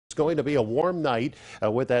It's going to be a warm night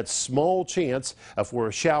with that small chance for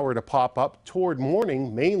a shower to pop up toward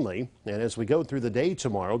morning mainly. And as we go through the day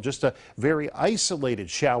tomorrow, just a very isolated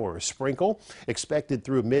shower or sprinkle expected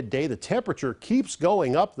through midday. The temperature keeps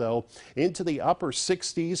going up, though, into the upper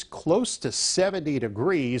 60s, close to 70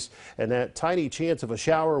 degrees. And that tiny chance of a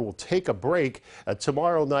shower will take a break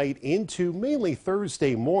tomorrow night into mainly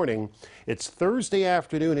Thursday morning. It's Thursday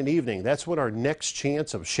afternoon and evening. That's when our next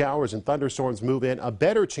chance of showers and thunderstorms move in. A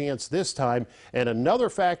better chance this time. And another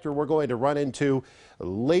factor we're going to run into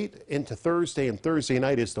late into Thursday and Thursday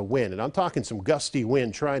night is the wind. And I'm talking some gusty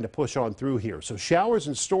wind trying to push on through here. So showers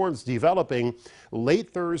and storms developing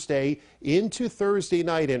late Thursday into Thursday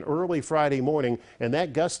night and early Friday morning. And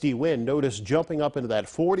that gusty wind, notice, jumping up into that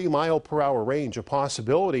 40-mile-per-hour range, a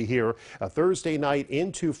possibility here Thursday night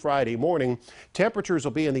into Friday morning. Temperatures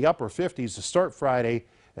will be in the upper 50s to start Friday,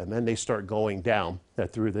 and then they start going down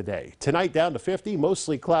through the day. Tonight down to 50,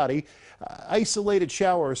 mostly cloudy. Isolated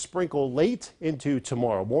shower or sprinkle late into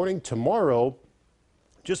tomorrow morning. Tomorrow,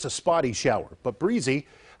 just a spotty shower, but breezy.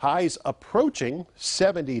 Highs approaching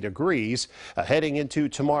 70 degrees. Heading into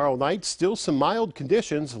tomorrow night, still some mild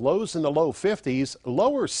conditions. Lows in the low 50s,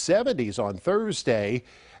 lower 70s on Thursday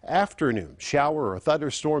afternoon. Shower or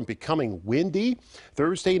thunderstorm becoming windy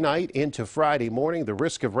Thursday night into Friday morning. The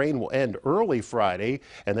risk of rain will end early Friday,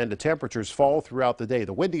 and then the temperatures fall throughout the day.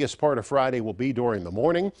 The windiest part of Friday will be during the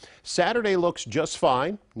morning. Saturday looks just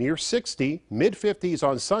fine, near 60, mid-50s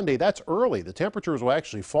on Sunday. That's early. The temperatures will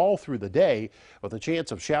actually fall through the day with a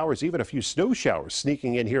chance of showers, even a few snow showers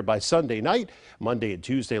sneaking in here by Sunday night. Monday and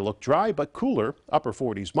Tuesday look dry but cooler. Upper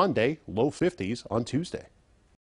 40s Monday, low 50s on Tuesday.